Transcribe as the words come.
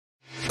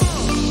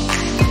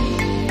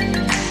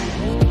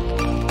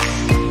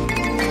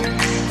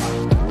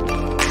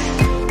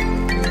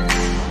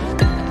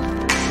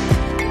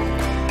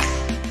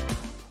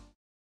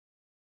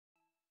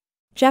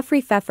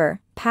Jeffrey Pfeffer,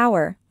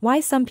 Power, Why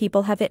Some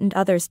People Have It and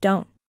Others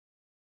Don't.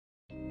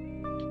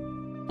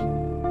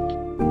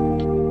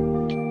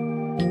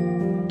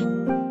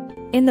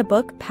 In the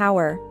book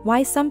Power,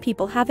 Why Some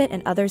People Have It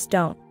and Others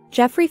Don't,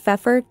 Jeffrey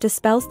Pfeffer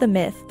dispels the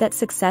myth that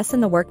success in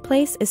the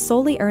workplace is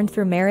solely earned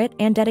through merit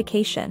and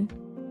dedication.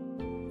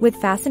 With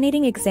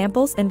fascinating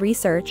examples and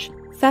research,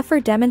 Pfeffer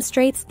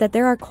demonstrates that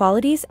there are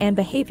qualities and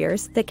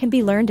behaviors that can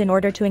be learned in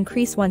order to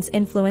increase one's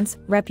influence,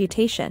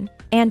 reputation,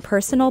 and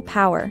personal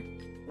power.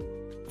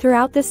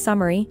 Throughout this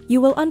summary,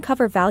 you will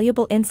uncover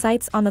valuable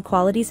insights on the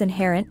qualities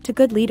inherent to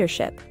good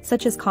leadership,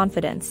 such as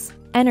confidence,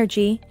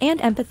 energy,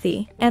 and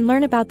empathy, and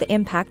learn about the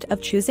impact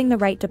of choosing the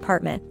right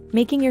department,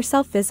 making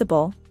yourself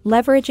visible,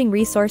 leveraging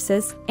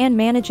resources, and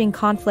managing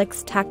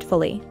conflicts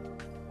tactfully.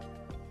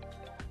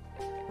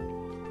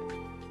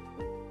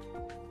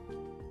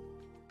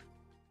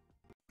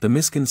 The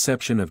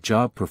misconception of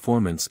job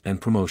performance and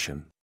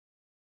promotion.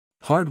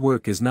 Hard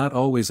work is not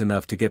always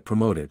enough to get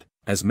promoted,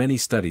 as many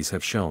studies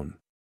have shown.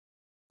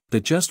 The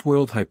just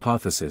world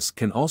hypothesis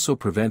can also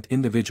prevent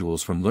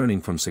individuals from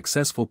learning from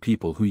successful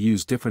people who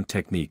use different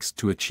techniques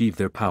to achieve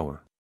their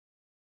power.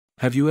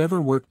 Have you ever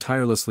worked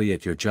tirelessly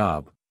at your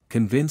job,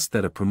 convinced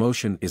that a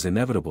promotion is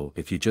inevitable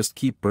if you just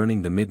keep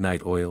burning the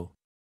midnight oil?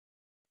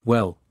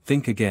 Well,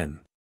 think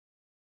again.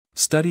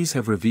 Studies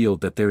have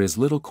revealed that there is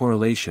little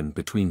correlation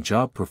between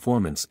job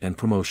performance and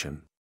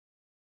promotion.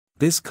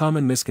 This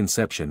common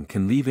misconception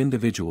can leave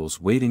individuals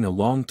waiting a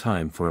long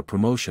time for a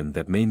promotion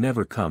that may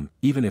never come,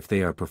 even if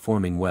they are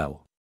performing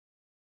well.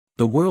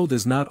 The world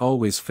is not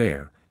always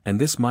fair,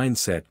 and this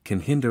mindset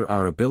can hinder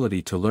our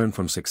ability to learn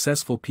from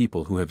successful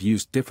people who have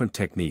used different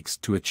techniques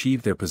to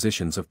achieve their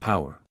positions of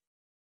power.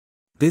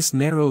 This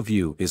narrow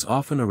view is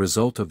often a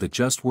result of the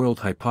just world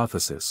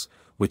hypothesis,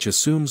 which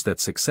assumes that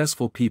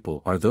successful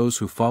people are those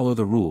who follow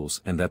the rules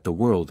and that the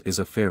world is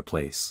a fair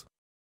place.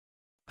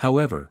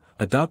 However,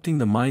 adopting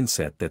the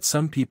mindset that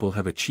some people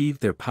have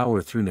achieved their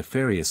power through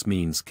nefarious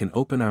means can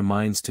open our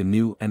minds to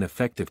new and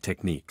effective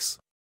techniques.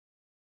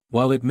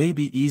 While it may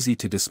be easy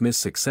to dismiss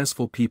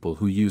successful people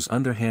who use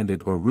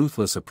underhanded or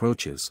ruthless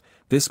approaches,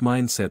 this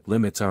mindset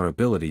limits our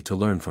ability to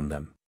learn from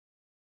them.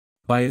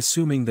 By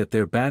assuming that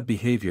their bad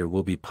behavior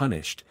will be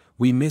punished,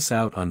 we miss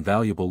out on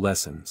valuable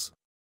lessons.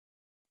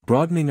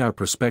 Broadening our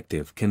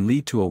perspective can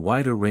lead to a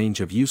wider range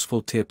of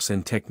useful tips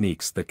and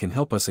techniques that can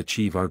help us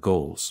achieve our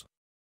goals.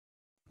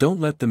 Don't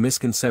let the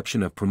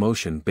misconception of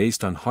promotion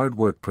based on hard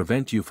work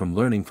prevent you from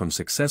learning from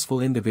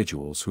successful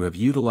individuals who have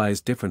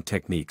utilized different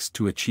techniques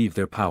to achieve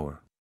their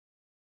power.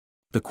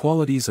 The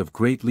qualities of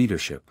great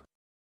leadership.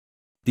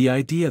 The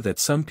idea that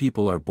some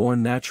people are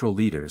born natural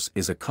leaders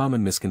is a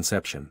common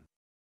misconception.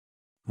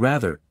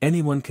 Rather,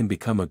 anyone can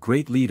become a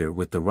great leader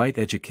with the right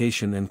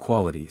education and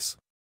qualities.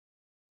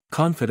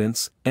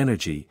 Confidence,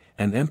 energy,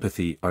 and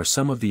empathy are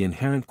some of the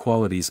inherent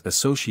qualities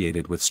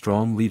associated with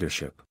strong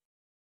leadership.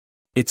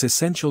 It's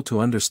essential to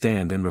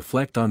understand and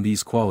reflect on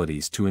these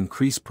qualities to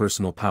increase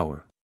personal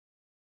power.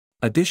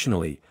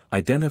 Additionally,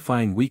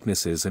 identifying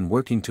weaknesses and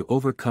working to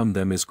overcome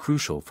them is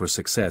crucial for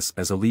success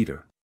as a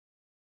leader.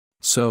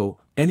 So,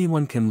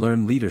 anyone can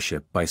learn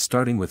leadership by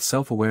starting with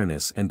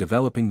self-awareness and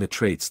developing the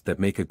traits that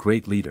make a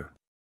great leader.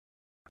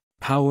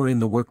 Power in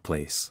the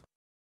workplace.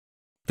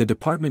 The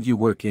department you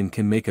work in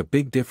can make a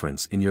big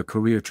difference in your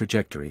career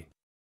trajectory.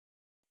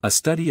 A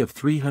study of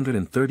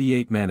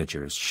 338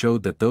 managers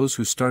showed that those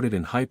who started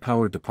in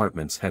high-powered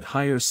departments had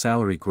higher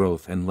salary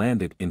growth and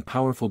landed in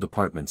powerful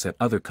departments at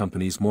other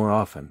companies more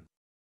often.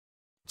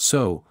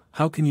 So,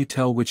 how can you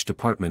tell which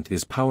department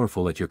is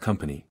powerful at your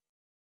company?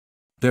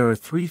 There are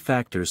 3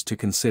 factors to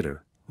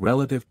consider: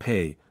 relative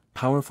pay.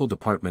 Powerful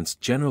departments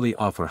generally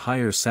offer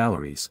higher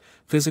salaries,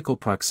 physical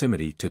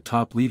proximity to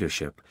top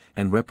leadership,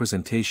 and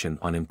representation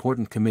on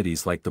important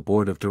committees like the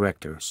board of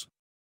directors.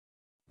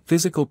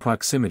 Physical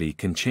proximity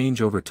can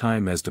change over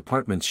time as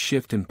departments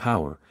shift in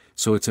power,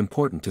 so it's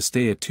important to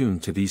stay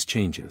attuned to these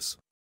changes.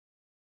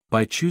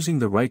 By choosing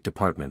the right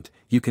department,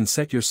 you can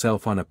set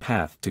yourself on a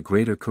path to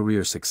greater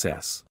career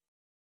success.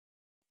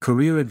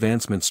 Career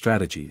advancement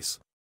strategies.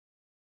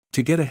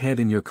 To get ahead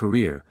in your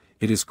career,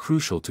 it is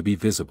crucial to be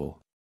visible.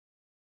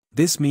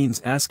 This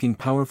means asking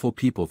powerful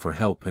people for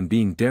help and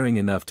being daring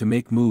enough to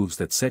make moves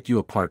that set you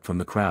apart from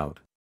the crowd.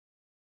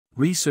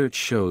 Research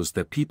shows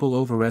that people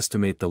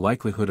overestimate the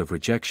likelihood of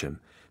rejection,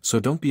 so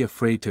don't be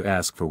afraid to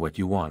ask for what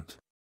you want.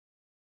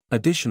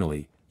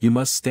 Additionally, you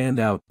must stand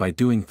out by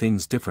doing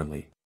things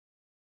differently.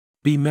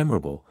 Be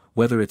memorable,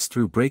 whether it's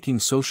through breaking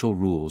social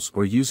rules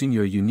or using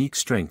your unique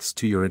strengths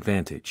to your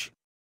advantage.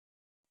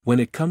 When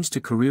it comes to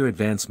career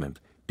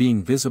advancement,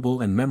 being visible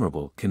and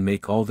memorable can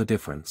make all the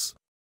difference.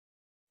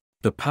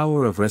 The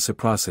power of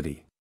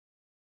reciprocity.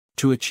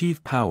 To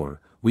achieve power,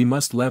 we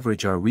must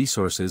leverage our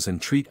resources and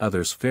treat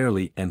others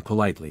fairly and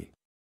politely.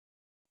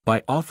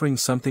 By offering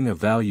something of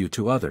value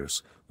to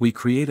others, we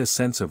create a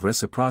sense of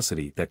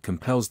reciprocity that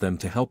compels them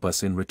to help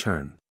us in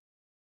return.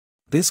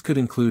 This could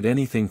include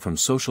anything from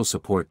social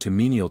support to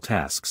menial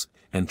tasks,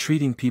 and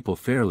treating people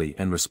fairly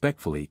and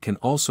respectfully can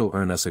also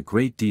earn us a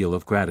great deal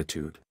of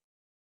gratitude.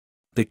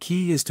 The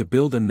key is to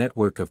build a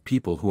network of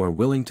people who are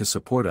willing to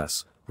support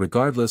us,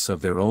 regardless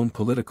of their own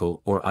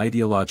political or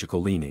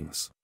ideological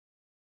leanings.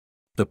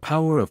 The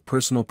power of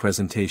personal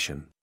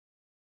presentation.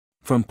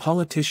 From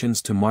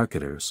politicians to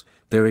marketers,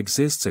 there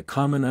exists a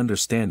common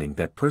understanding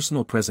that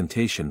personal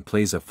presentation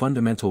plays a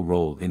fundamental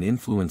role in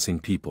influencing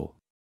people.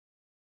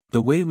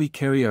 The way we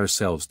carry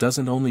ourselves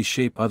doesn't only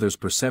shape others'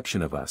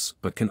 perception of us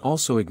but can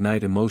also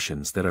ignite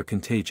emotions that are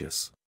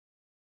contagious.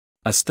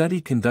 A study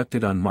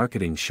conducted on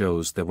marketing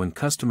shows that when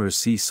customers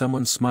see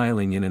someone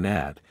smiling in an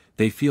ad,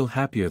 they feel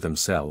happier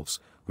themselves,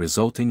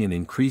 resulting in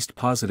increased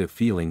positive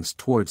feelings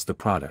towards the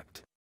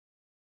product.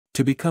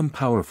 To become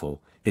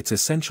powerful, it's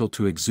essential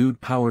to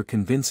exude power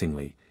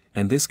convincingly,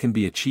 and this can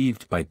be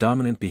achieved by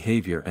dominant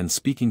behavior and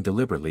speaking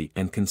deliberately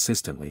and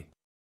consistently.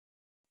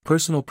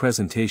 Personal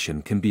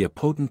presentation can be a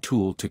potent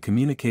tool to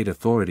communicate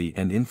authority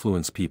and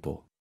influence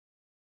people.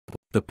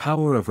 The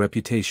power of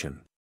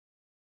reputation.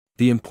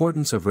 The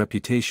importance of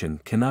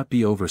reputation cannot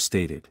be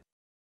overstated.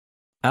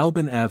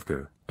 Alban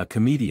Avgar, a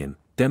comedian,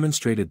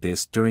 demonstrated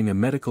this during a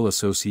medical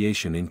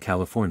association in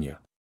California.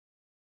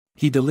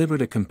 He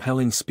delivered a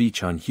compelling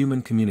speech on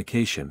human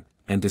communication,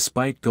 and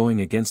despite going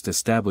against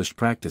established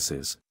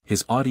practices,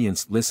 his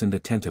audience listened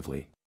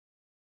attentively.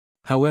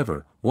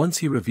 However, once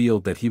he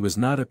revealed that he was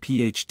not a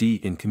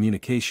PhD in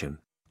communication,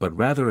 but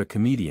rather a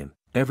comedian,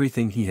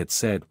 everything he had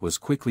said was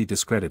quickly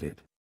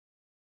discredited.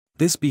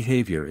 This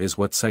behavior is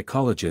what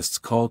psychologists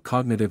call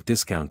cognitive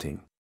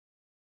discounting.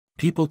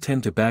 People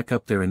tend to back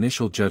up their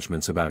initial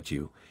judgments about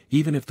you,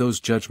 even if those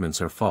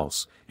judgments are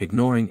false,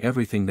 ignoring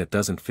everything that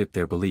doesn't fit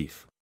their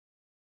belief.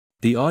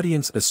 The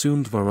audience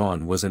assumed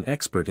Varane was an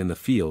expert in the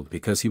field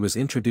because he was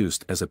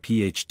introduced as a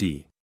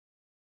PhD.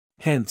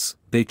 Hence,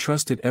 they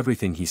trusted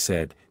everything he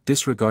said,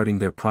 disregarding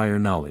their prior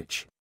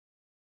knowledge.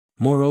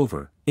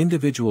 Moreover,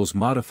 individuals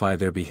modify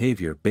their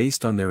behavior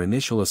based on their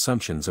initial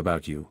assumptions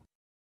about you.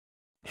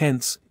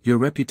 Hence, your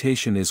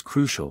reputation is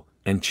crucial,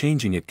 and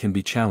changing it can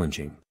be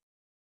challenging.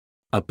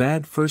 A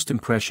bad first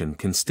impression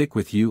can stick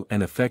with you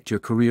and affect your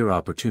career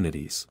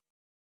opportunities.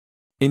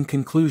 In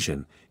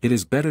conclusion, it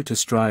is better to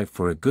strive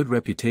for a good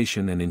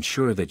reputation and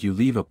ensure that you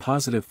leave a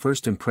positive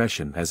first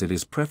impression, as it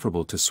is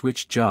preferable to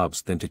switch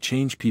jobs than to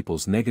change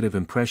people's negative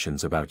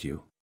impressions about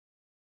you.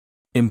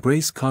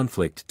 Embrace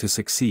conflict to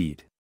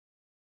succeed.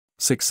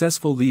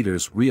 Successful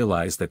leaders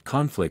realize that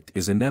conflict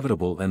is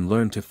inevitable and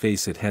learn to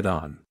face it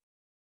head-on.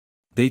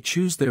 They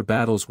choose their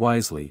battles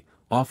wisely,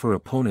 offer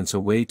opponents a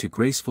way to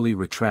gracefully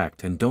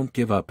retract, and don't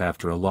give up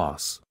after a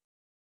loss.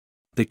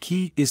 The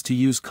key is to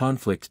use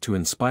conflict to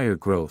inspire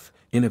growth,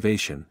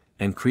 innovation,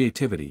 and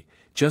creativity,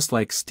 just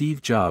like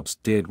Steve Jobs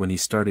did when he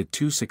started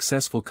 2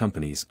 successful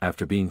companies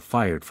after being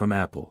fired from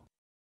Apple.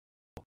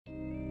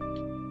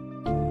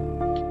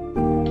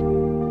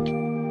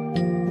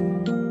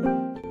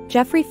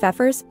 Jeffrey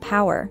Pfeffer's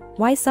Power,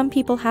 Why Some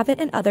People Have It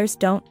and Others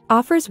Don't,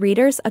 offers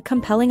readers a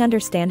compelling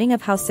understanding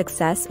of how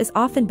success is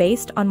often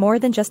based on more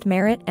than just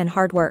merit and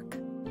hard work.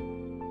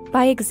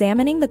 By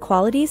examining the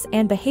qualities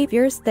and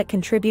behaviors that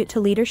contribute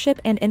to leadership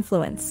and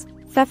influence,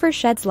 Pfeffer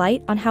sheds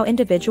light on how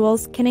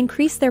individuals can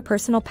increase their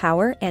personal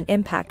power and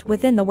impact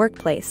within the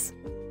workplace.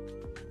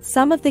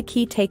 Some of the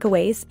key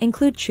takeaways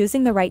include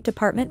choosing the right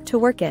department to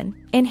work in,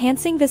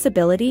 enhancing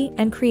visibility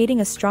and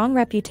creating a strong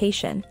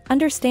reputation,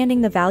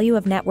 understanding the value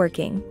of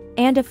networking,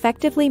 and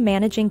effectively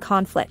managing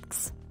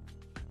conflicts.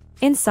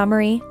 In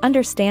summary,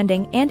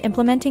 understanding and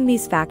implementing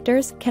these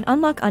factors can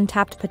unlock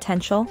untapped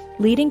potential,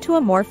 leading to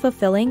a more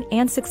fulfilling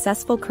and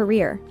successful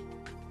career.